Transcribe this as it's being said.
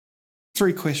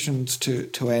three questions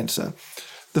to answer.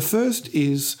 The first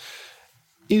is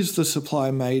the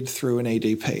supply made through an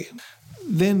EDP?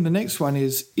 Then the next one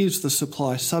is the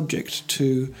supply subject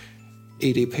to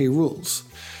EDP rules?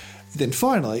 Then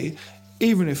finally,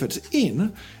 even if it's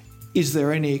in, is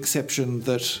there any exception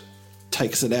that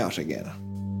takes it out again?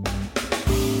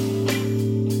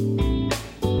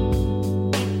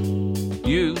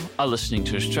 You are listening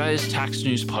to Australia's Tax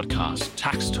News podcast,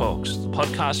 Tax Talks, the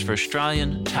podcast for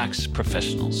Australian tax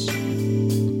professionals.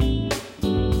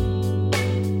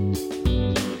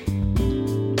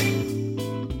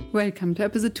 Welcome to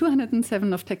episode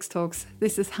 207 of Tax Talks.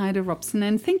 This is Heide Robson,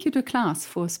 and thank you to Class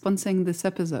for sponsoring this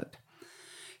episode.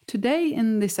 Today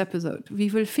in this episode, we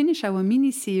will finish our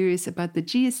mini-series about the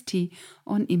GST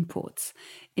on imports.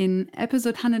 In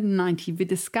episode 190, we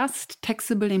discussed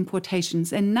taxable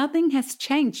importations, and nothing has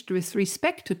changed with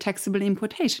respect to taxable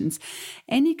importations.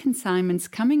 Any consignments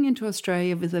coming into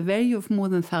Australia with a value of more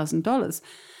than $1,000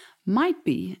 might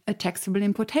be a taxable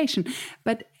importation.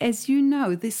 But as you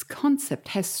know, this concept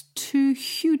has two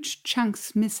huge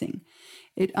chunks missing.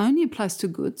 It only applies to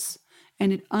goods,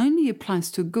 and it only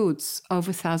applies to goods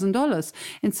over $1,000.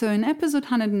 And so in episode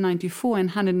 194 and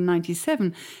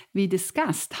 197, we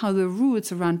discussed how the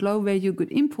rules around low-value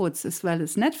good imports as well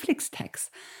as Netflix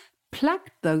tax plugged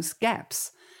those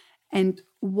gaps and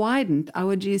widened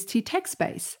our GST tax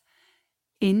base,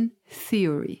 in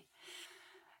theory.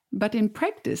 But in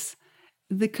practice,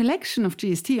 the collection of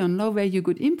GST on low-value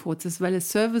good imports as well as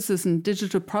services and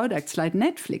digital products like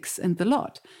Netflix and the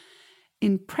lot,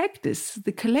 in practice,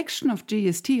 the collection of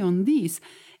GST on these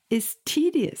is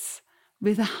tedious,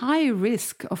 with a high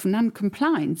risk of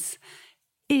non-compliance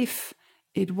if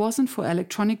it wasn't for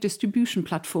electronic distribution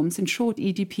platforms, in short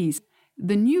EDPs.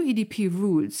 The new EDP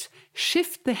rules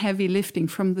shift the heavy lifting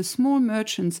from the small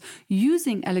merchants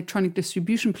using electronic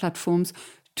distribution platforms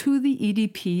to the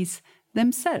EDPs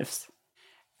themselves.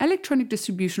 Electronic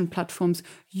distribution platforms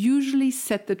usually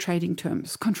set the trading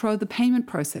terms, control the payment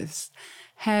process,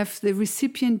 have the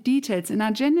recipient details, and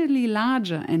are generally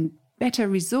larger and better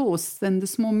resourced than the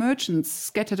small merchants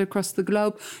scattered across the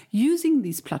globe using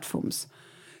these platforms.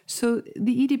 So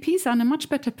the EDPs are in a much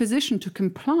better position to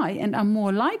comply and are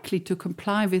more likely to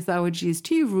comply with our GST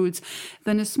rules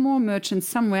than a small merchant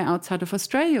somewhere outside of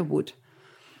Australia would.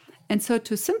 And so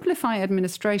to simplify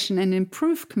administration and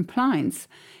improve compliance,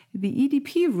 the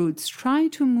EDP rules try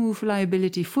to move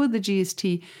liability for the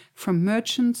GST from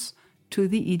merchants to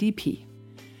the EDP.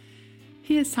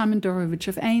 Here's Simon Dorowich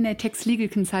of A&A Tax Legal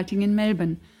Consulting in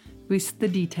Melbourne with the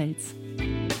details.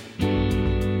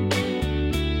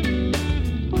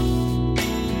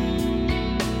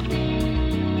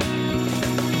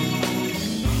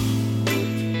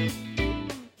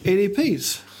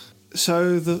 EDPs.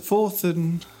 So the fourth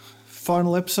and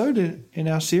final episode in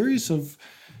our series of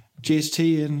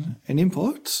GST and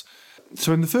imports.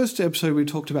 So in the first episode, we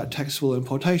talked about taxable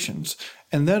importations,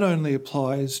 and that only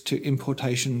applies to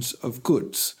importations of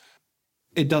goods.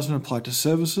 It doesn't apply to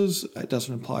services. It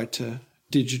doesn't apply to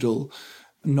digital,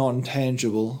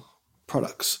 non-tangible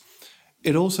products.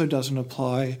 It also doesn't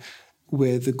apply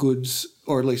where the goods,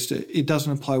 or at least it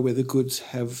doesn't apply where the goods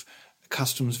have a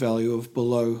customs value of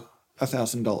below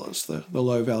 $1,000, the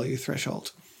low value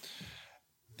threshold.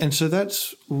 And so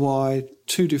that's why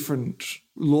two different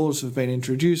laws have been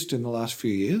introduced in the last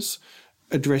few years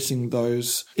addressing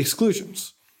those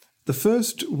exclusions. The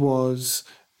first was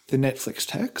the Netflix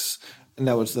tax, and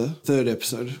that was the third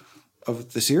episode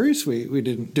of the series. We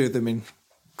didn't do them in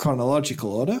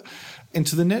chronological order. And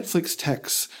so the Netflix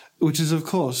tax, which is of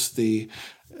course the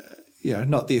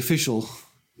not the official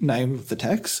name of the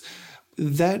tax,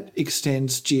 that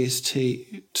extends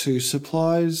GST to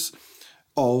supplies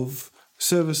of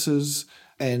services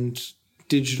and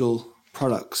digital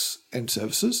products and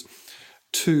services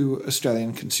to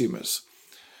Australian consumers.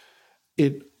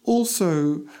 It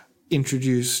also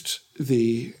introduced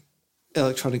the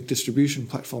electronic distribution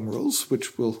platform rules,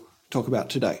 which we'll talk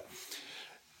about today.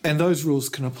 And those rules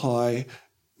can apply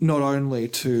not only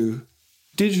to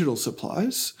digital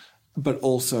supplies, but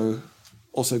also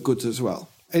goods as well.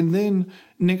 And then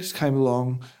next came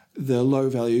along the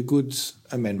low-value goods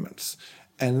amendments,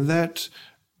 and that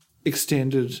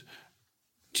extended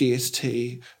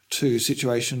GST to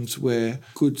situations where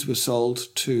goods were sold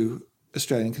to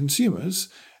Australian consumers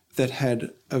that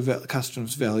had a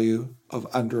customs value of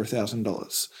under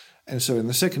 $1,000. And so in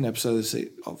the second episode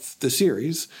of the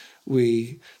series,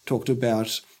 we talked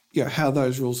about how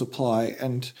those rules apply,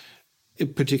 and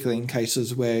particularly in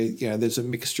cases where there's a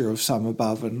mixture of some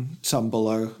above and some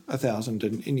below 1,000,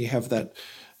 and you have that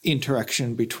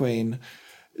interaction between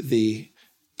the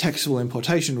taxable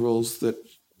importation rules that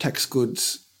tax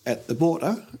goods at the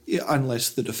border,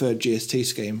 unless the deferred GST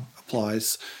scheme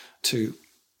applies to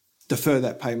defer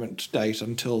that payment date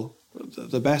until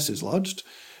the BAS is lodged,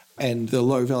 and the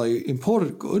low-value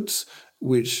imported goods,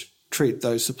 which treat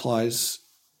those supplies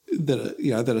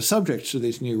that are subject to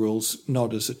these new rules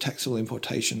not as a taxable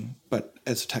importation but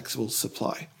as a taxable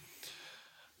supply.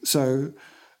 So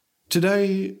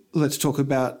today, let's talk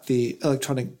about the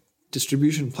Electronic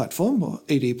Distribution Platform, or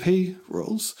EDP,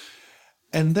 rules,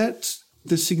 and that's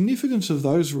the significance of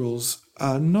those rules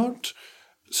are not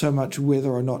so much whether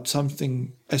or not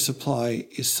a supply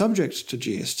is subject to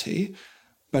GST,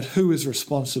 but who is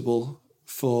responsible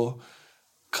for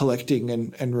collecting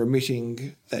and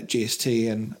remitting that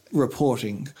GST and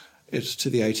reporting it to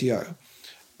the ATO.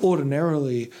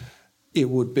 Ordinarily, it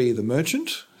would be the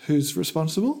merchant who's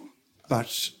responsible,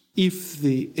 but if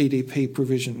the EDP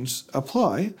provisions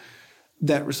apply,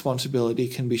 that responsibility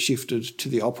can be shifted to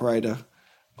the operator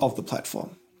of the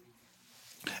platform.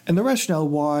 And the rationale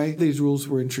why these rules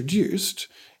were introduced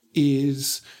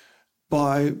is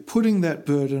by putting that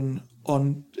burden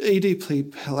on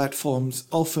EDP platforms,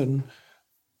 often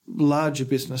larger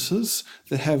businesses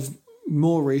that have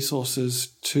more resources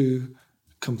to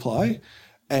comply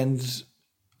and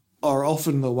are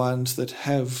often the ones that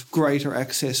have greater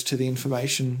access to the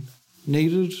information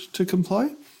needed to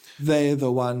comply. They're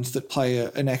the ones that play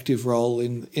an active role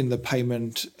in the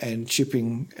payment and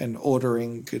shipping and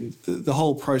ordering, and the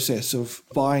whole process of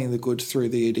buying the goods through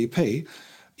the EDP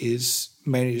is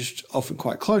managed often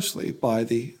quite closely by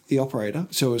the operator.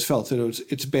 So it was felt that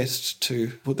it's best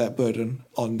to put that burden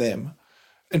on them.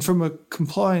 And from a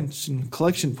compliance and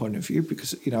collection point of view,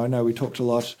 because I know we talked a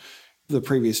lot the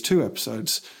previous 2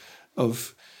 episodes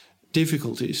of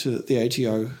difficulties that the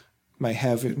ATO may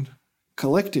have in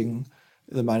collecting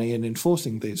the money and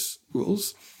enforcing these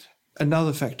rules.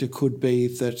 Another factor could be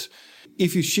that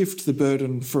if you shift the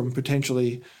burden from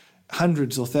potentially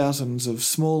hundreds or thousands of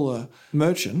smaller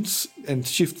merchants and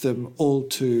shift them all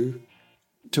to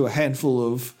a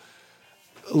handful of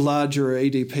larger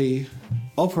EDP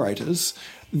operators,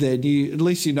 then at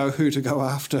least you know who to go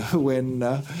after when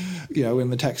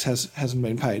the tax hasn't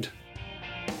been paid.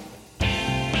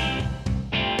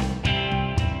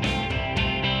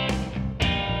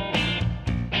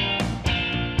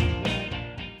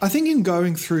 I think in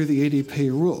going through the EDP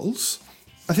rules,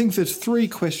 I think there's 3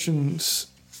 questions.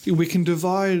 We can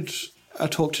divide our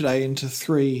talk today into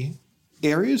 3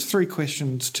 areas, 3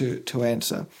 questions to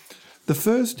answer. The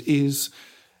first is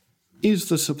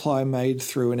the supply made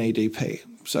through an EDP?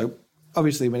 So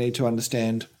obviously we need to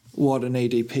understand what an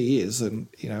EDP is, and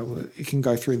you can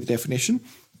go through the definition.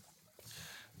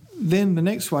 Then the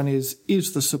next one is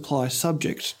the supply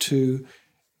subject to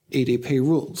EDP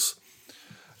rules?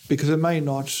 Because it may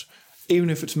not, even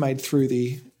if it's made through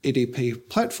the EDP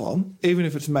platform, even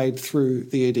if it's made through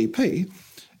the EDP,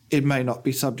 it may not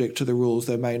be subject to the rules.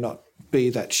 There may not be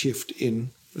that shift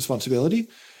in responsibility.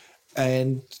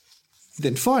 And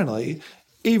then finally,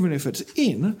 even if it's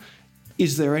in,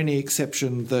 is there any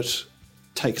exception that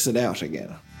takes it out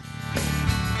again?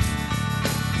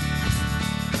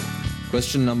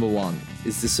 Question number 1.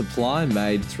 Is the supply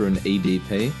made through an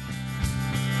EDP?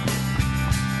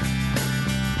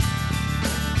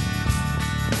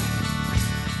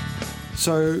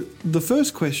 So the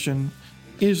first question,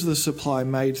 is the supply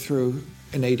made through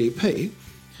an EDP?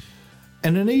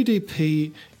 And an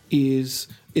EDP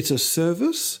it's a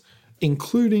service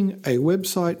including a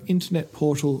website, internet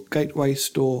portal, gateway,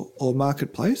 store or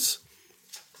marketplace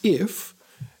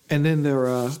and then there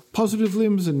are positive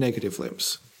limbs and negative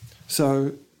limbs.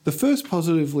 So the first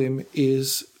positive limb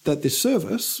is that this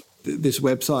service, this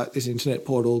website, this internet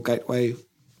portal, gateway,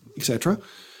 etc.,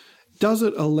 does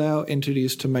it allow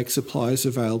entities to make supplies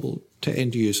available to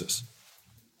end users?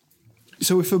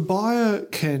 So if a buyer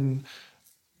can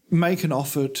make an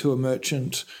offer to a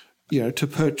merchant, to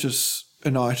purchase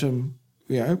an item,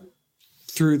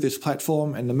 through this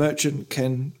platform, and the merchant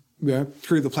can,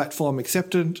 through the platform,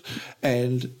 accept it,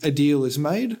 and a deal is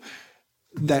made,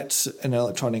 that's an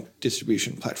electronic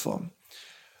distribution platform.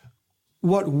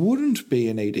 What wouldn't be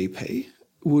an EDP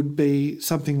would be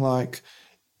something like,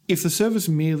 if the service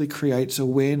merely creates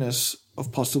awareness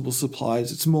of possible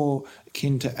supplies, it's more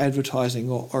akin to advertising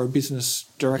or a business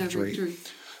directory.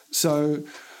 So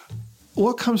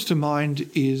what comes to mind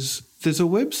is there's a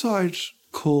website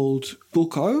called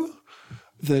Booko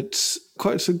it's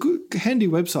a good, handy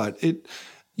website.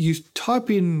 You type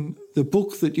in the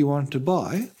book that you want to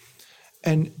buy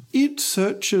and it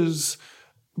searches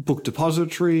Book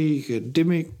Depository,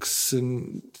 Dymocks,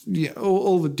 and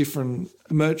all the different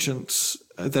merchants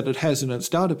that it has in its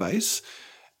database,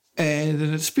 and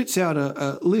then it spits out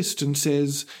a list and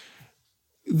says,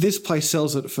 this place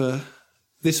sells it for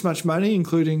this much money,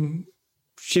 including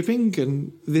shipping,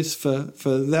 and this for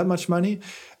that much money.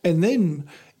 And then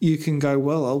you can go,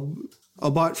 well,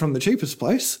 I'll buy it from the cheapest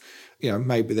place.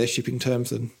 Maybe their shipping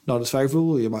terms are not as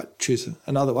favourable. You might choose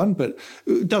another one, but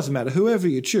it doesn't matter. Whoever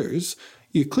you choose,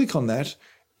 you click on that,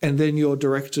 and then you're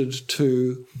directed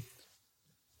to,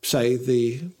 say,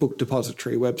 the Book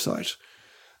Depository website.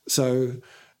 So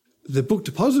the Book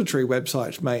Depository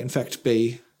website may in fact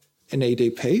be an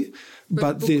EDP,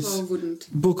 but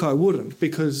Booko wouldn't,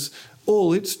 because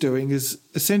all it's doing is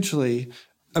essentially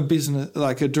a business,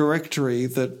 like a directory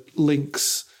that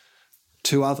links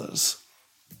to others.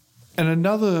 And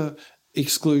another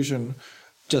exclusion,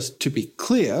 just to be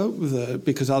clear,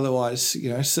 because otherwise,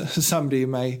 somebody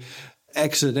may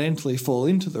accidentally fall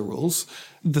into the rules,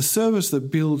 the service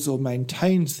that builds or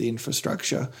maintains the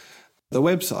infrastructure, the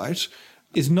website,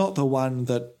 is not the one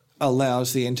that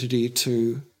allows the entity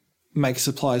to make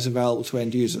supplies available to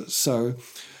end users. So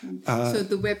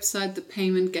the website, the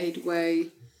payment gateway.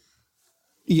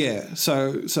 Yeah.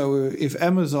 So if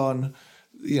Amazon,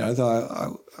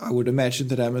 though I would imagine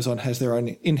that Amazon has their own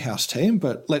in-house team,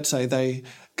 but let's say they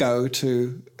go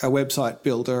to a website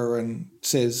builder and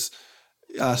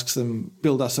asks them,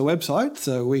 build us a website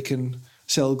so we can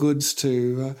sell goods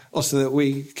to, or so that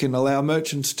we can allow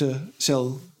merchants to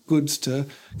sell goods to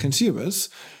consumers.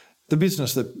 The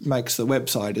business that makes the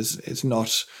website is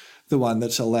not the one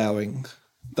that's allowing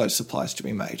those supplies to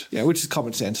be made. Yeah, which is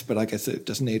common sense, but I guess it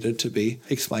just needed to be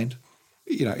explained,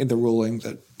 in the ruling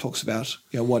that talks about,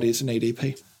 what is an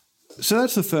EDP. So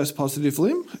that's the first positive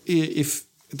limb. If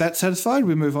that's satisfied,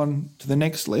 we move on to the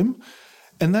next limb,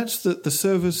 and that's that the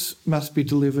service must be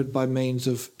delivered by means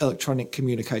of electronic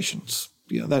communications.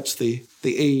 That's the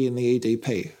E in the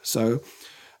EDP. So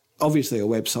obviously a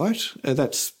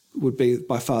website, would be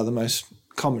by far the most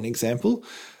common example,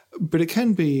 but it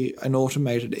can be an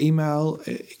automated email.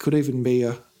 It could even be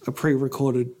a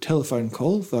pre-recorded telephone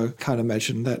call, though I can't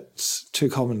imagine that's too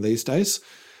common these days.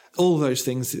 All those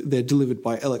things, they're delivered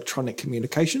by electronic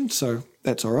communication, so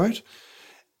that's all right.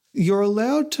 You're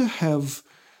allowed to have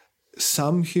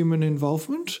some human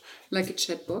involvement. Like a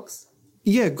chat box?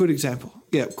 Yeah, good example.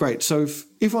 Yeah, great. So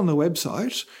if on the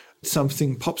website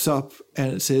something pops up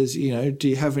and it says, do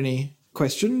you have any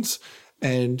questions?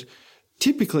 And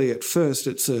typically at first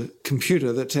it's a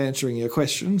computer that's answering your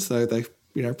questions, though they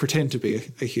pretend to be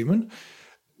a human.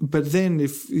 But then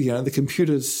if the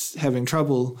computer's having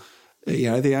trouble, the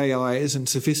AI isn't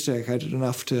sophisticated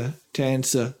enough to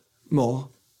answer more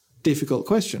difficult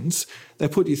questions, they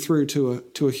put you through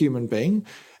to a human being,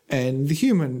 and the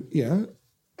human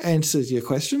answers your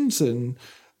questions and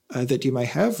that you may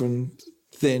have, and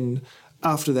then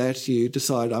after that you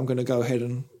decide, I'm going to go ahead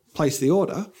and place the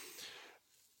order.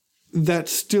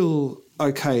 That's still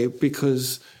okay,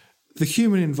 because the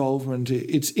human involvement,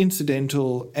 it's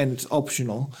incidental and it's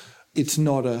optional. It's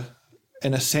not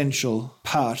an essential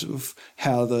part of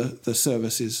how the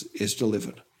service is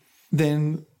delivered.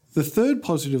 Then the third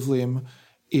positive limb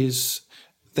is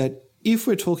that if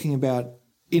we're talking about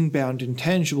inbound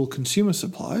intangible consumer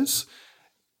supplies,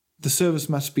 the service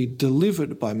must be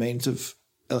delivered by means of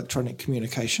electronic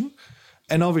communication.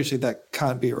 And obviously that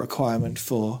can't be a requirement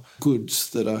for goods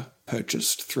that are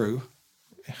purchased through,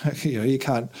 you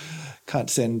can't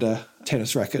send a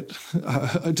tennis racket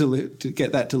to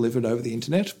get that delivered over the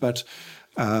internet, but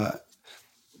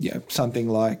something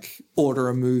like order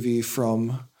a movie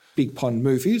from Big Pond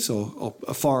Movies or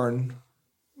a foreign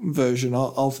version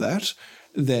of that,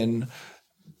 then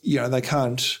they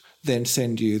can't then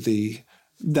send you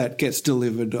that gets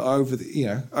delivered over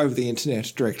the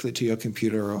internet directly to your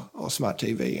computer or smart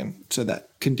TV, and so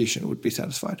that condition would be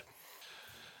satisfied.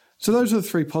 So those are the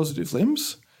three positive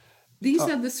limbs. These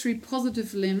are the three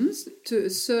positive limbs to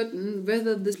ascertain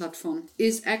whether this platform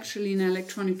is actually an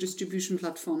electronic distribution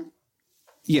platform.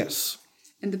 Yes.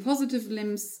 And the positive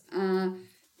limbs are,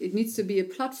 it needs to be a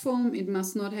platform, it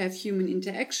must not have human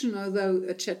interaction, although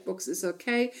a chat box is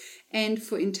okay. And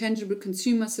for intangible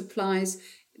consumer supplies,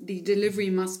 the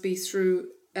delivery must be through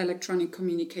electronic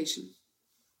communication.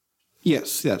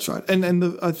 Yes, that's right. And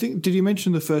I think, did you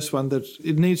mention the first one, that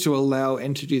it needs to allow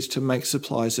entities to make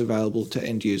supplies available to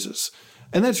end users?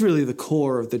 And that's really the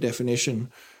core of the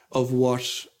definition of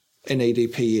what an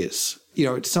EDP is.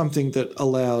 It's something that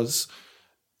allows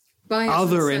buyers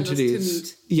other and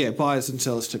entities, buyers and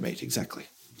sellers to meet, exactly.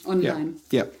 Online.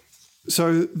 Yeah.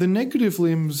 So the negative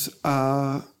limbs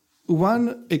are,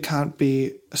 one, it can't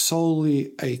be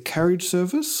solely a carriage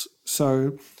service.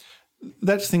 So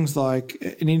that's things like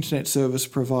an internet service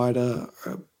provider,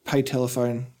 a pay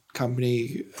telephone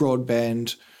company,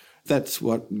 broadband. That's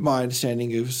what my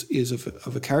understanding is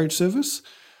of a carriage service.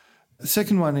 The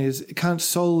second one is it can't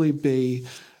solely be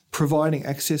providing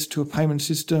access to a payment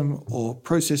system or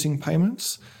processing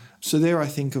payments. So there I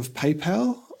think of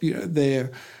PayPal.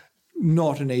 They're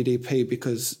not an EDP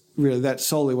because really that's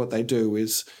solely what they do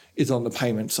is on the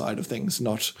payment side of things,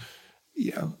 not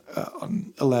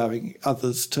on allowing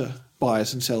others to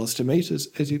buyers and sellers to meet,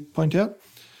 as you point out.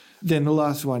 Then the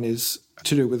last one is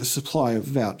to do with the supply of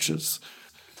vouchers.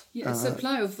 Yeah, a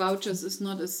supply of vouchers is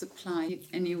not a supply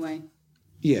anyway.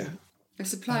 Yeah. A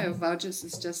supply of vouchers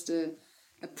is just a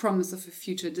promise of a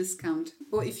future discount.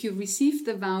 Or if you receive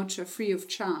the voucher free of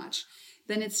charge,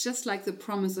 then it's just like the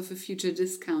promise of a future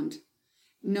discount.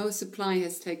 No supply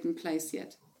has taken place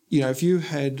yet. If you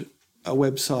had a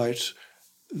website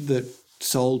that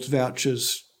sold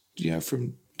vouchers,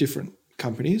 from different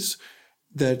companies,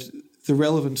 that the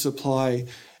relevant supply,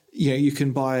 you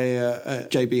can buy a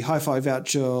JB Hi-Fi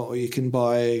voucher, or you can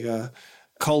buy a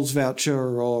Coles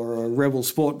voucher or a Rebel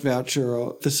Sport voucher.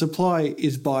 Or the supply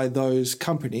is by those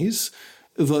companies,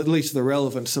 at least the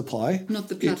relevant supply. Not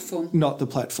the platform. Not the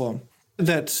platform.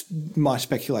 That's my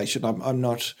speculation. I'm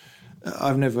not.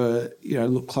 I've never,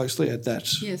 looked closely at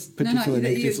that. Yes. Particularly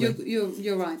negatively.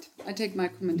 You're right. I take my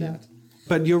comment out.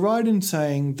 But you're right in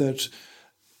saying that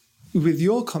with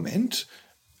your comment,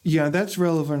 that's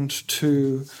relevant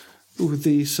to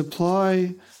the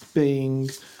supply being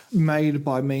made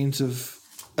by means of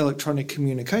electronic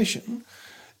communication.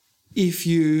 If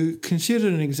you consider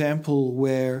an example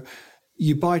where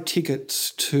you buy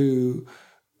tickets to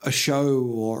a show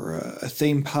or a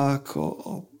theme park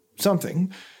or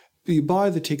something, you buy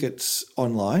the tickets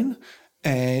online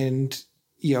and,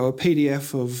 a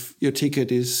PDF of your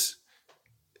ticket is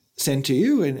sent to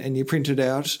you and you print it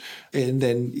out, and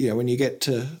then, when you get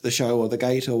to the show or the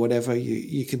gate or whatever,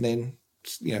 you can then,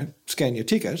 scan your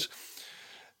ticket.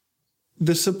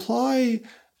 The supply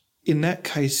in that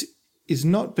case is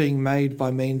not being made by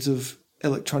means of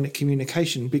electronic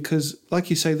communication because,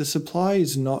 like you say, the supply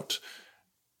is not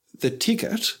the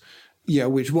ticket,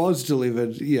 which was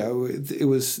delivered, it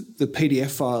was the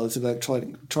PDF file is an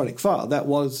electronic file. That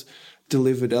was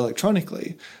delivered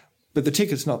electronically. But the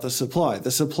ticket's not the supply.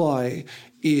 The supply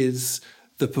is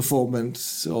the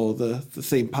performance or the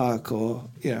theme park or,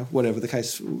 whatever the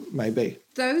case may be.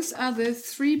 Those are the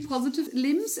 3 positive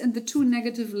limbs and the 2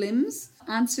 negative limbs,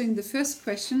 answering the first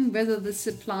question, whether the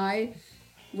supply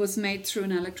was made through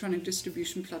an electronic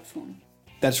distribution platform.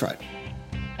 That's right.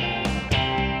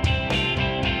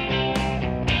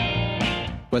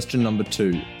 Question number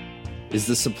 2. Is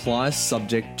the supply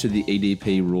subject to the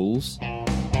EDP rules?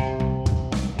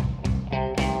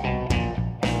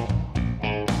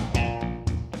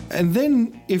 And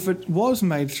then if it was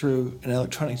made through an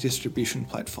electronic distribution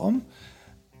platform,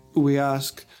 we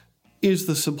ask, is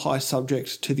the supply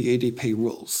subject to the EDP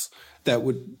rules? That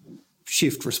would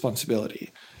shift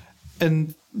responsibility.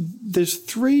 And there's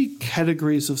 3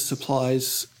 categories of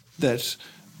supplies that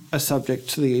are subject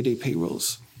to the EDP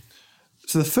rules.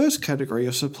 So the first category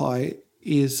of supply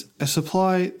is a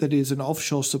supply that is an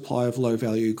offshore supply of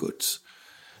low-value goods.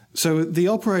 So the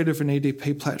operator of an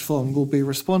EDP platform will be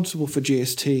responsible for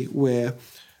GST where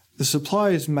the supply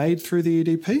is made through the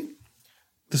EDP,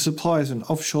 the supply is an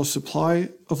offshore supply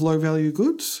of low-value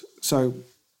goods. So,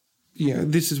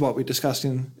 this is what we discussed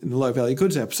in the low-value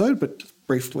goods episode, but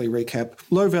briefly recap.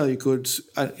 Low-value goods,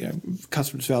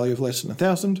 customs value of less than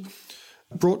 $1,000,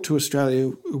 brought to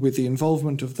Australia with the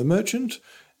involvement of the merchant,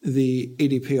 the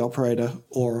EDP operator,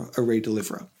 or a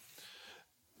redeliverer.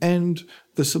 And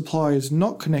the supply is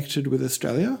not connected with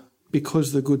Australia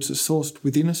because the goods are sourced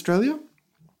within Australia,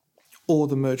 or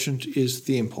the merchant is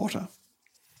the importer.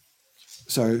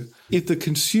 So if the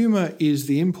consumer is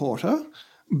the importer,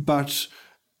 but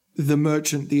the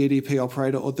merchant, the EDP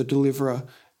operator, or the deliverer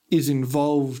is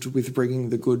involved with bringing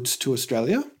the goods to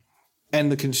Australia,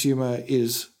 and the consumer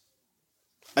is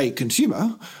a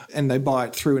consumer, and they buy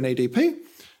it through an EDP,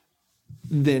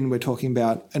 then we're talking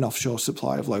about an offshore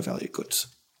supply of low-value goods.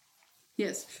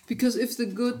 Yes, because if the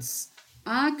goods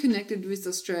are connected with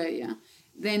Australia,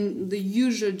 then the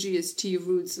usual GST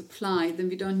rules apply. Then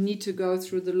we don't need to go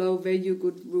through the low-value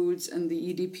good rules and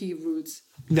the EDP rules.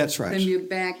 That's right. Then we're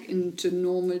back into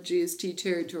normal GST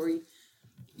territory.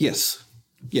 Yes.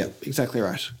 Yeah, exactly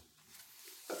right.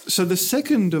 So the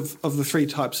second of the 3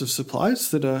 types of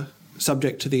supplies that are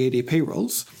subject to the EDP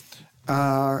rules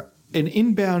are an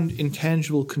inbound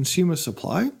intangible consumer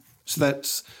supply. So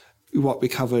that's what we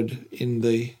covered in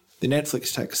the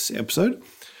Netflix tax episode,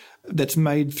 that's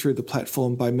made through the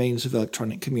platform by means of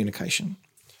electronic communication.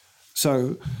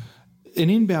 So an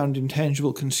inbound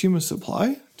intangible consumer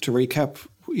supply, to recap,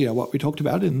 what we talked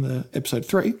about in the episode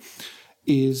 3,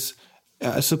 is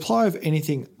a supply of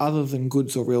anything other than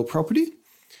goods or real property,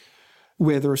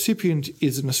 where the recipient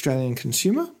is an Australian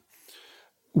consumer,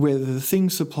 where the thing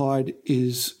supplied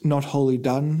is not wholly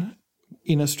done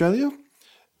in Australia,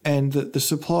 and that the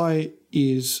supply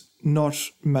is not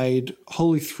made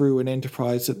wholly through an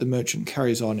enterprise that the merchant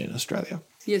carries on in Australia.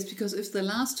 Yes, because if the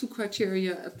last two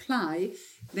criteria apply,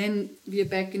 then we are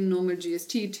back in normal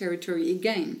GST territory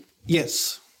again.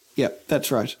 Yes,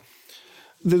 that's right.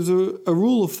 There's a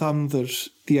rule of thumb that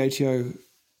the ATO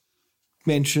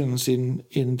mentions in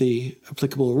the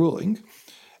applicable ruling,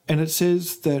 and it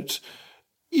says that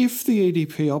if the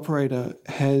EDP operator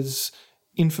has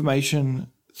information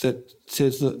that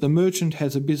says that the merchant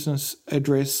has a business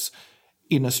address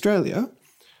in Australia,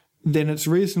 then it's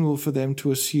reasonable for them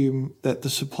to assume that the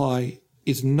supply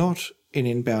is not an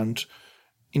inbound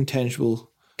intangible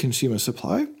consumer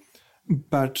supply.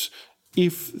 But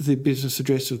if the business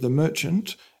address of the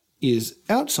merchant is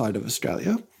outside of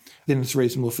Australia, then it's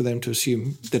reasonable for them to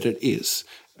assume that it is,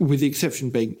 with the exception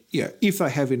being, if they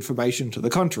have information to the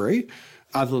contrary,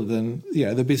 other than,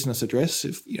 the business address,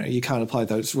 if, you can't apply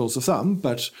those rules of thumb,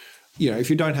 but, if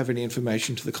you don't have any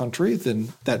information to the contrary,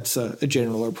 then that's a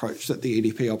general approach that the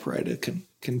EDP operator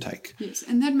can take. Yes,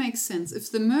 and that makes sense.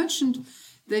 If the merchant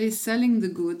that is selling the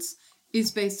goods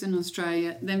is based in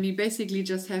Australia, then we basically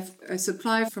just have a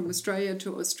supply from Australia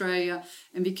to Australia,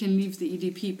 and we can leave the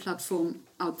EDP platform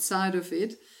outside of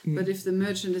it. But if the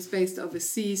merchant is based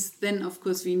overseas, then of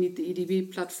course we need the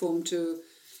EDP platform to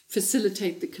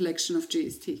facilitate the collection of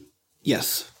GST.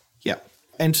 Yes, yeah.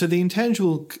 And so the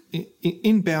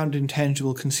inbound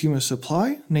intangible consumer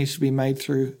supply needs to be made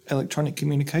through electronic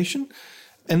communication.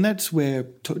 And that's where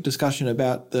discussion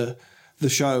about the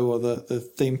show or the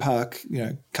theme park,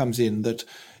 comes in, that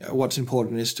what's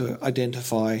important is to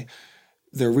identify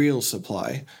the real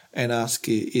supply and ask,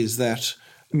 is that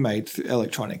made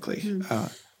electronically?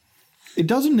 It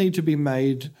doesn't need to be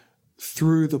made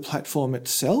through the platform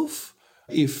itself.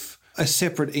 If a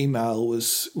separate email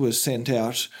was sent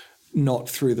out not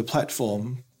through the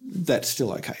platform, that's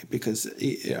still okay, because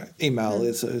email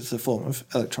is a form of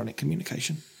electronic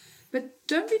communication. But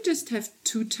don't we just have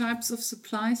two types of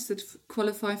supplies that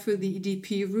qualify for the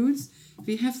EDP rules?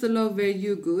 We have the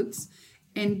low-value goods,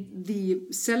 and the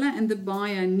seller and the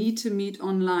buyer need to meet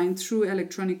online through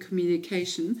electronic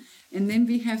communication. And then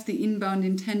we have the inbound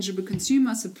intangible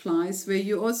consumer supplies, where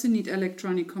you also need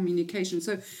electronic communication.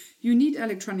 So you need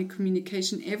electronic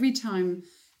communication every time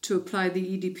to apply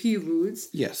the EDP rules.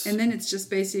 Yes. And then it's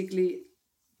just basically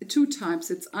two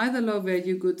types. It's either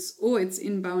low-value goods or it's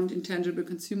inbound intangible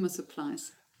consumer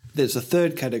supplies. There's a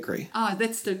third category.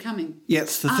 That's still coming.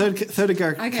 Yes, the third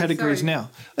category is now.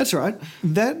 That's right.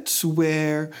 That's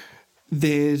where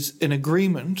there's an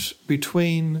agreement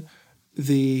between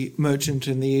the merchant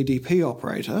and the EDP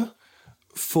operator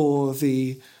for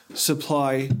the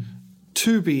supply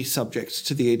to be subject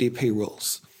to the EDP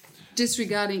rules.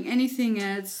 Disregarding anything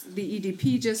else, the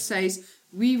EDP just says,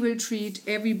 we will treat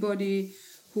everybody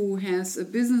who has a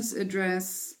business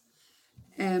address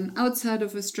outside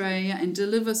of Australia and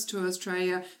delivers to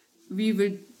Australia, we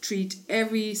will treat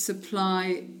every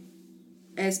supply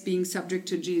as being subject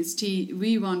to GST.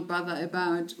 We won't bother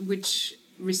about which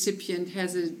recipient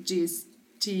has a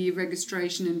GST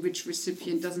registration and which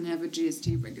recipient doesn't have a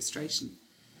GST registration.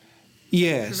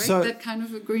 Yeah. Correct? So that kind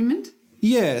of agreement?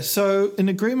 Yeah, so an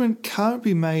agreement can't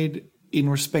be made in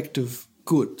respect of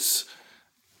goods,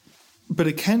 but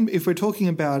it can, if we're talking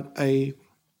about a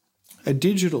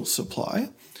digital supply,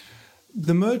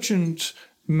 the merchant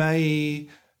may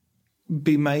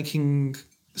be making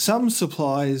some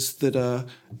supplies that are,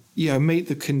 meet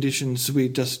the conditions we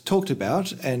just talked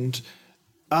about and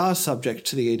are subject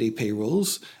to the EDP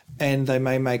rules, and they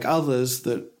may make others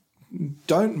that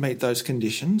don't meet those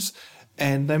conditions,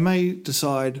 and they may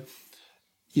decide,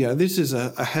 this is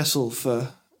a hassle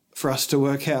for us to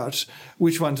work out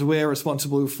which ones we're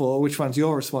responsible for, which ones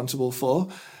you're responsible for.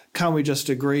 Can't we just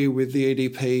agree with the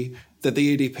EDP that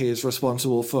the EDP is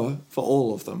responsible for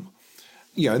all of them?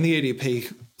 And the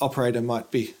EDP operator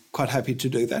might be quite happy to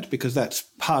do that, because that's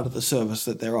part of the service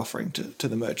that they're offering to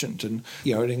the merchant, and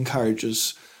it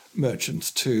encourages merchants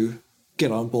to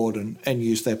get on board and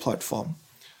use their platform.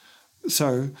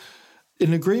 So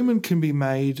an agreement can be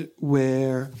made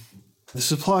where the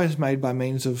supply is made by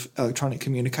means of electronic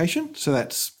communication, so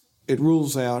it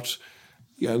rules out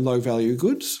low-value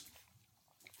goods.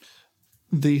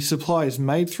 The supply is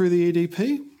made through the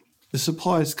EDP. The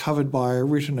supply is covered by a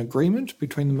written agreement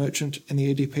between the merchant and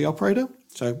the EDP operator,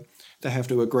 so they have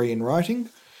to agree in writing.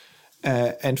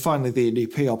 And finally, the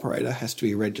EDP operator has to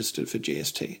be registered for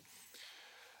GST.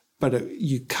 But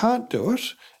you can't do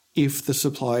it if the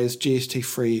supply is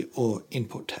GST-free or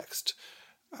input taxed.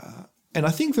 And I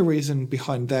think the reason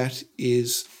behind that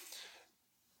is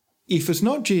if it's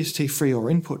not GST-free or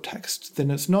input taxed, then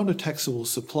it's not a taxable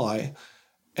supply,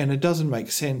 and it doesn't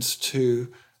make sense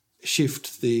to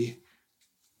shift the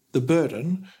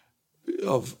burden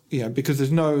of, because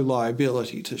there's no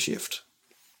liability to shift.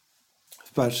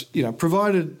 But,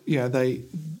 provided,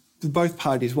 both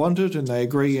parties want it and they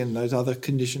agree and those other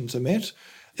conditions are met,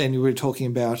 and we're talking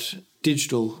about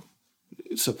digital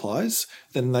supplies,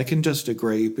 then they can just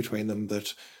agree between them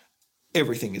that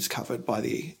everything is covered by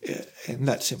and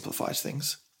that simplifies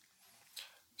things.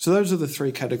 So those are the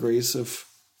three categories of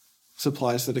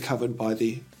supplies that are covered by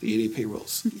the EDP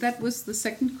rules. That was the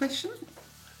second question.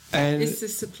 And is the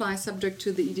supply subject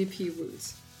to the EDP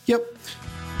rules? Yep.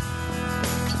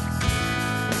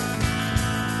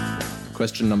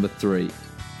 Question number 3.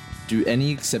 Do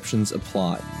any exceptions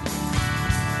apply?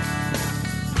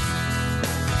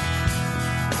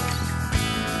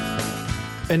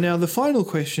 And now the final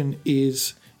question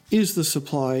is the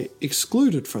supply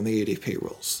excluded from the EDP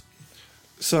rules?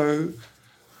 So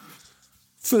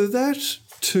for that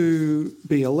to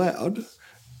be allowed,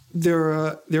 there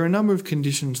are a number of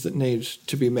conditions that need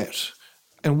to be met.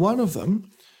 And one of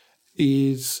them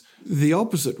is the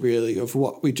opposite, really, of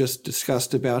what we just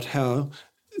discussed about how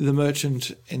the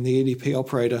merchant and the EDP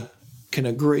operator can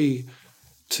agree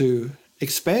to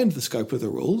expand the scope of the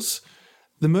rules.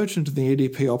 The merchant and the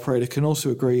EDP operator can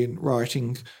also agree in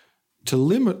writing to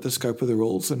limit the scope of the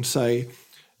rules and say,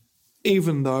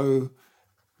 even though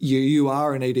you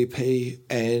are an EDP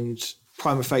and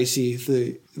prima facie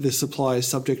the supply is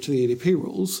subject to the EDP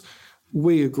rules,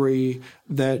 we agree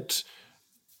that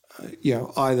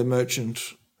either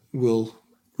merchant will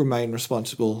remain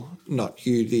responsible, not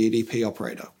you, the EDP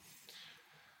operator.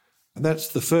 And that's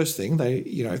the first thing.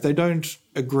 If they don't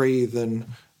agree, then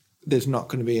there's not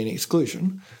going to be any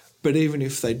exclusion. But even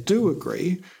if they do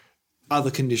agree,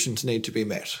 other conditions need to be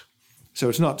met. So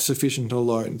it's not sufficient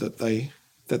alone that they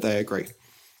agree.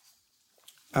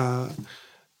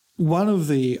 One of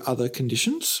the other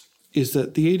conditions is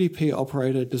that the EDP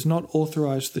operator does not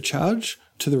authorise the charge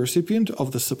to the recipient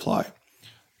of the supply.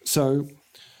 So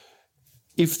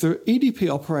if the EDP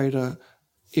operator,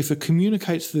 if it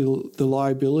communicates the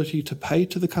liability to pay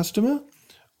to the customer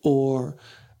or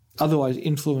otherwise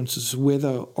influences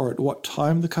whether or at what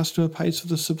time the customer pays for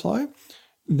the supply,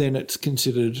 then it's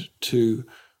considered to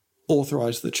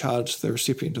authorise the charge to the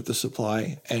recipient of the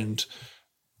supply, and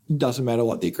doesn't matter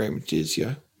what the agreement is,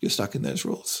 you're stuck in those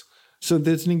rules. So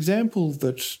there's an example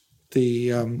that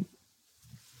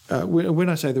when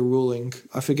I say the ruling,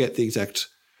 I forget the exact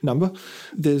number.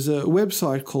 There's a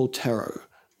website called Taro.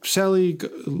 Sally,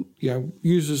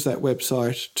 uses that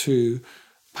website to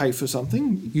pay for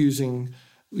something using,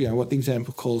 what the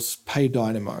example calls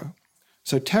PayDynamo.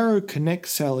 So Taro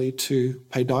connects Sally to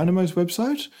PayDynamo's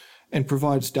website and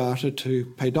provides data to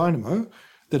PayDynamo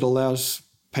that allows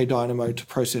PayDynamo to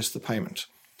process the payment.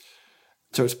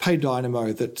 So it's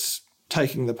PayDynamo that's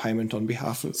taking the payment on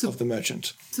behalf of the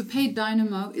merchant. So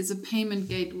PayDynamo is a payment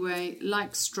gateway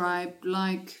like Stripe,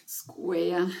 like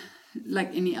Square,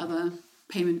 like any other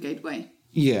payment gateway.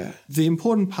 Yeah. The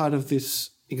important part of this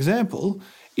example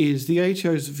is the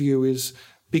ATO's view is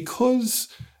because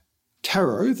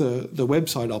Taro, the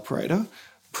website operator,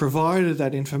 provided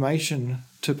that information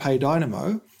to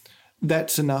PayDynamo,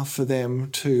 that's enough for them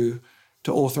to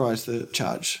authorise the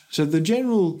charge. So the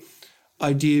general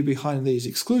idea behind these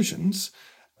exclusions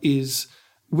is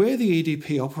where the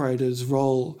EDP operator's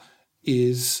role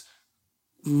is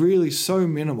really so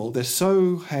minimal, they're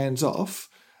so hands-off,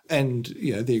 and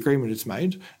the agreement is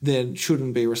made, then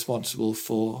shouldn't be responsible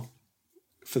for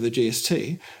the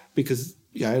GST because,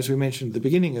 as we mentioned at the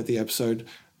beginning of the episode,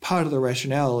 part of the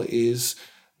rationale is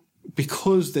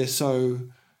because they're so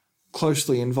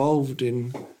closely involved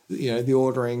in the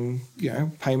ordering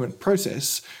payment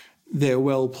process, they're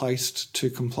well placed to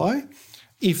comply.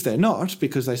 If they're not,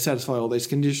 because they satisfy all these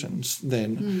conditions,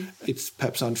 then it's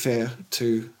perhaps unfair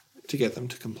to get them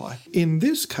to comply. In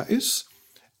this case,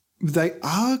 they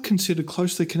are considered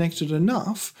closely connected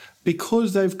enough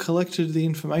because they've collected the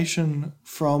information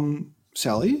from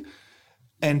Sally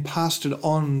and passed it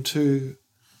on to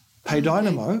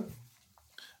PayDynamo. Okay.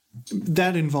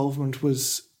 That involvement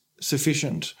was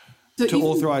sufficient to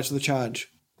authorise the charge.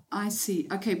 I see.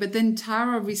 Okay, but then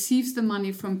Tara receives the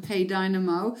money from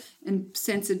PayDynamo and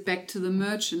sends it back to the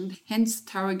merchant. Hence,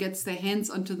 Tara gets their hands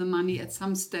onto the money at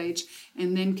some stage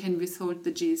and then can withhold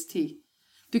the GST.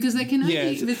 Because they can only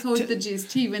Yeah, withhold the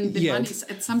GST when the money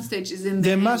at some stage is in their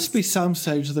There hands. must be some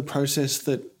stage of the process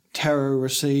that Taro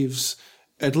receives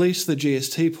at least the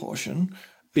GST portion,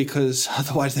 because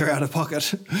otherwise they're out of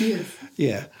pocket. Yes.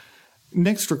 Yeah.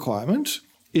 Next requirement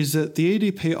is that the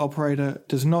EDP operator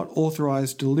does not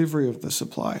authorise delivery of the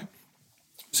supply.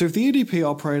 So if the EDP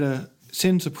operator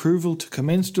sends approval to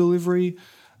commence delivery,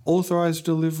 authorise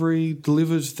delivery,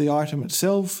 delivers the item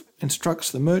itself,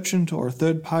 instructs the merchant or a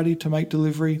third party to make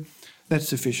delivery, that's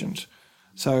sufficient.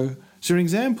 So an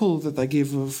example that they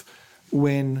give of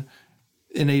when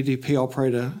an EDP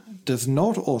operator does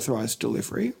not authorise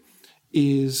delivery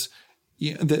is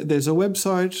there's a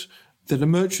website that a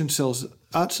merchant sells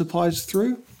art supplies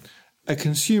through. A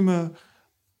consumer,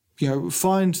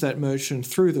 finds that merchant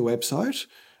through the website,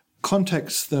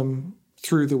 contacts them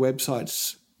through the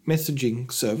website's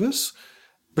messaging service,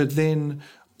 but then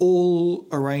all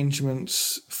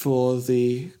arrangements for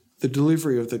the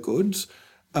delivery of the goods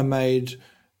are made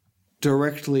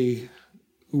directly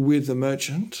with the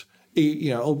merchant.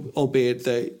 Albeit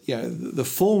the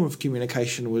form of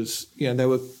communication was, they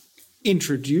were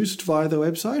introduced via the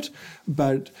website,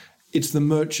 but it's the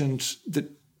merchant that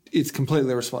is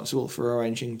completely responsible for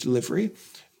arranging delivery,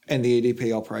 and the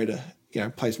EDP operator,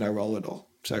 plays no role at all.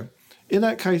 So in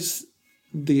that case,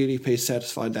 the EDP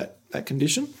satisfied that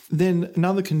condition. Then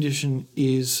another condition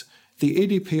is the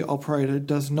EDP operator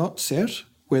does not set,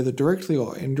 whether directly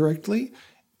or indirectly,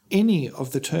 any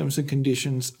of the terms and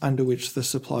conditions under which the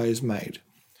supply is made.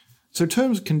 So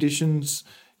terms and conditions,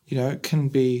 can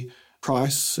be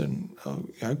price and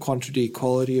quantity,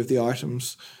 quality of the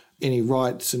items, any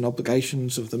rights and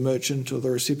obligations of the merchant or the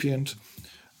recipient.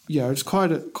 It's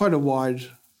quite a wide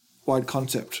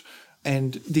concept,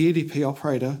 and the EDP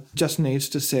operator just needs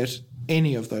to set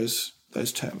any of those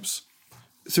terms.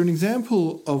 So an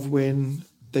example of when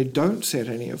they don't set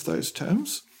any of those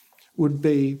terms would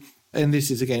be, and this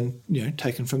is again,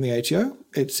 taken from the ATO,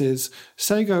 it says,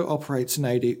 Sego operates in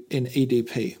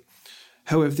EDP.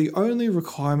 However, the only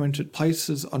requirement it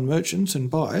places on merchants and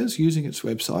buyers using its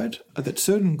website are that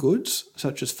certain goods,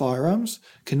 such as firearms,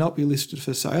 cannot be listed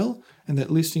for sale, and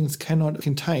that listings cannot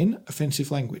contain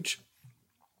offensive language.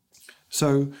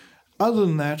 So other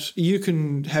than that, you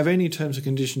can have any terms and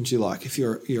conditions you like if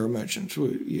you're a merchant.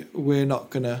 We're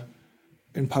not going to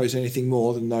impose anything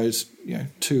more than those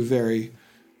two very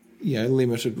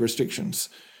limited restrictions.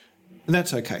 And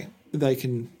that's okay. They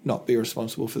can not be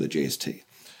responsible for the GST.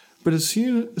 But as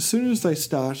soon as they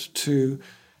start to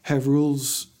have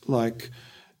rules like,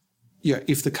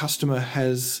 if the customer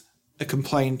has a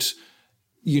complaint,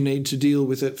 you need to deal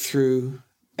with it through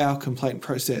our complaint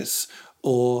process,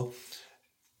 or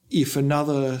if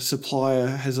another supplier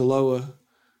has a lower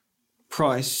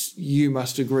price, you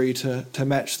must agree to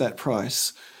match that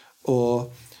price,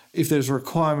 or if there's a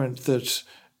requirement that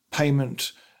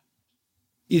payment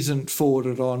isn't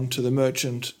forwarded on to the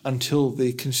merchant until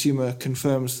the consumer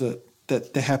confirms that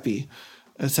they're happy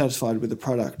and satisfied with the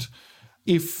product.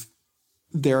 If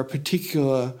there are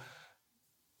particular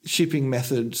shipping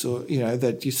methods, or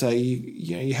that you say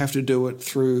you have to do it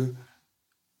through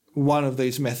one of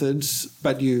these methods,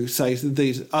 but you say that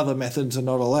these other methods are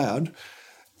not allowed,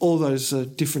 all those are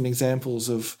different examples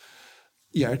of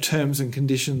terms and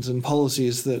conditions and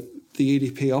policies that the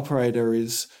EDP operator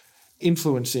is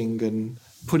influencing and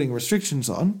putting restrictions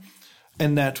on,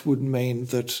 and that would mean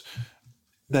that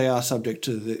they are subject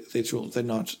to these rules. They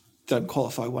don't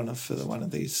qualify for one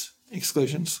of these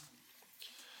exclusions.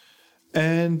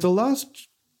 And the last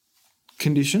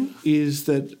condition is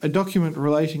that a document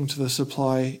relating to the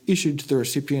supply issued to the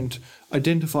recipient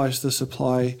identifies the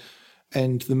supply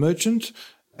and the merchant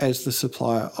as the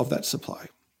supplier of that supply.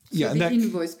 So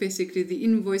invoice, basically, the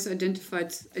invoice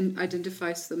identifies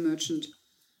the merchant.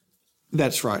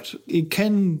 That's right. It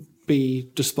can be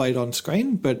displayed on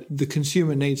screen, but the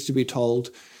consumer needs to be told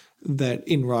that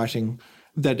in writing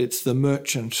that it's the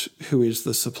merchant who is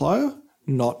the supplier,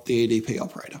 not the EDP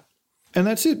operator. And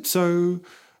that's it. So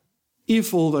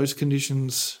if all those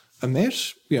conditions are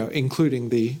met, including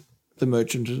the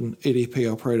merchant and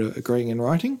EDP operator agreeing in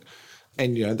writing,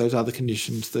 and those other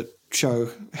conditions that show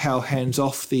how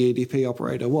hands-off the EDP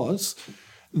operator was,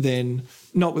 then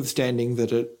notwithstanding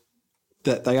that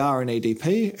they are an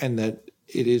EDP and that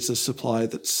it is a supply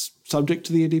that's subject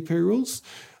to the EDP rules,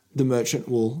 the merchant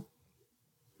will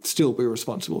still be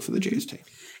responsible for the GST.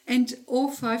 And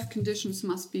all 5 conditions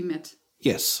must be met?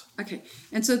 Yes. Okay.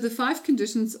 And so the 5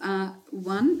 conditions are: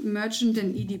 1, merchant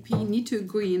and EDP need to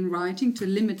agree in writing to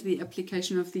limit the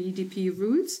application of the EDP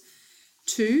rules.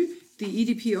 2, the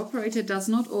EDP operator does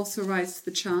not authorize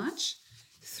the charge.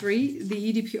 3,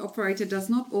 the EDP operator does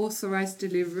not authorize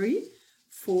delivery.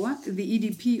 4, the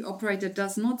EDP operator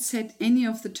does not set any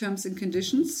of the terms and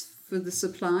conditions for the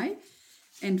supply.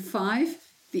 And 5,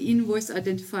 the invoice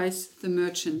identifies the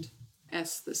merchant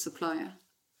as the supplier.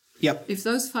 Yep. If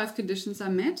those 5 conditions are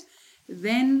met,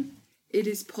 then it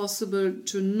is possible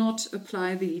to not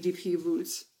apply the EDP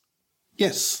rules.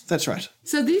 Yes, that's right.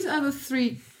 So these are the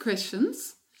 3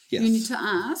 questions Yes. you need to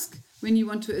ask when you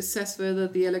want to assess whether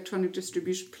the electronic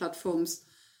distribution platform's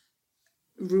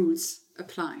rules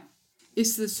apply.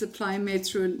 Is the supply made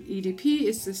through an EDP?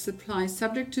 Is the supply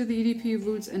subject to the EDP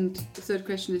rules? And the third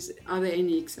question is, are there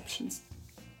any exceptions?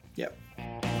 Yep.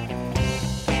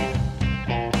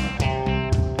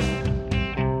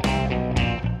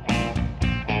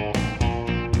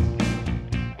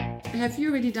 Have you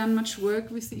already done much work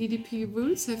with the EDP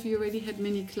rules? Have you already had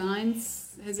many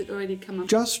clients? Has it already come up?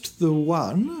 Just the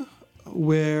one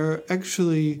where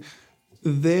actually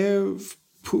we've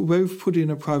put in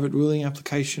a private ruling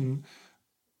application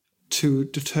to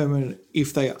determine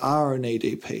if they are an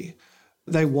EDP.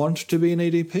 They want to be an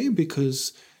EDP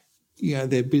because,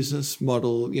 their business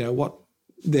model, what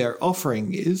their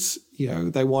offering is,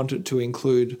 they want it to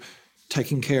include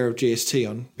taking care of GST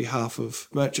on behalf of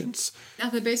merchants. Are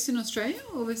they based in Australia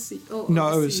or overseas? No,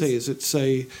 overseas. It's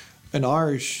an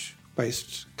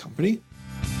Irish-based company.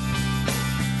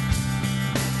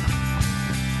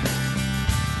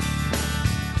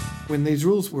 When these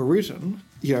rules were written,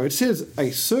 it says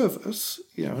a service.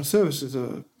 A service is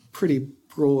a pretty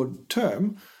broad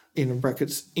term, in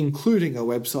brackets, including a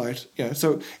website.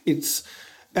 So it's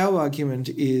our argument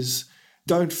is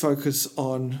don't focus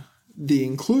on the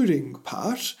including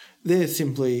part. They're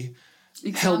simply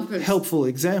helpful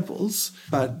examples.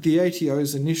 But the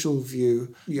ATO's initial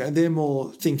view, they're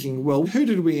more thinking, well, who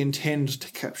did we intend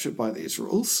to capture by these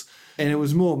rules? And it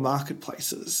was more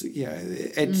marketplaces,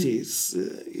 Etsy's,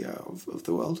 of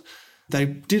the world. They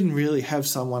didn't really have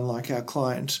someone like our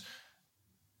client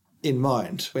in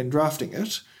mind when drafting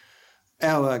it.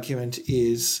 Our argument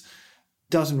is,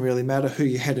 doesn't really matter who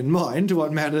you had in mind.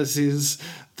 What matters is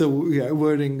the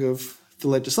wording of the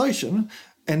legislation.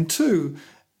 And 2,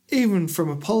 even from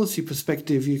a policy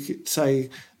perspective, you could say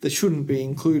they shouldn't be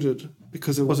included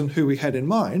because it wasn't who we had in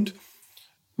mind.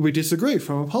 We disagree.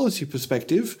 From a policy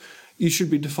perspective, you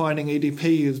should be defining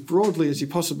EDP as broadly as you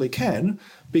possibly can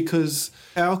because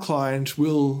our client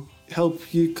will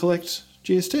help you collect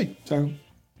GST. So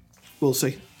we'll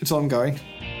see. It's ongoing.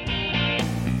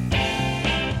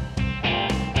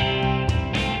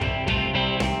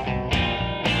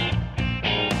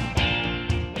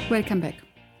 Welcome back.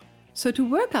 So to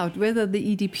work out whether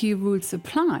the EDP rules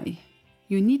apply,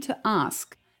 you need to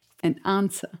ask and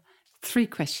answer 3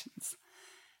 questions.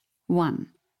 1.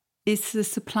 Is the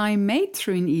supply made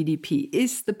through an EDP?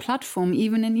 Is the platform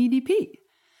even an EDP?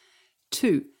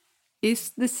 2.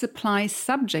 Is the supply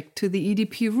subject to the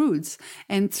EDP rules?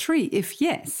 And 3, if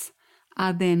yes,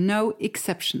 are there no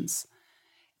exceptions?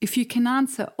 If you can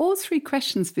answer all 3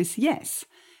 questions with yes,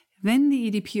 then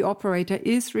the EDP operator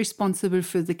is responsible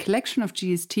for the collection of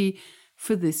GST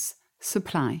for this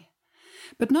supply.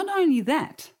 But not only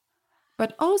that,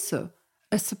 but also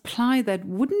a supply that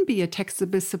wouldn't be a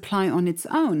taxable supply on its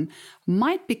own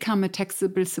might become a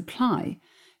taxable supply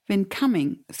when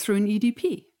coming through an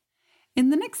EDP. In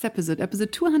the next episode,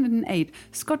 episode 208,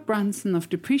 Scott Brunson of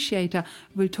Depreciator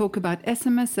will talk about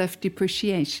SMSF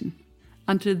depreciation.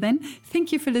 Until then,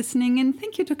 thank you for listening and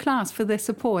thank you to Klaas for their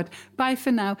support. Bye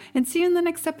for now and see you in the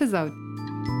next episode.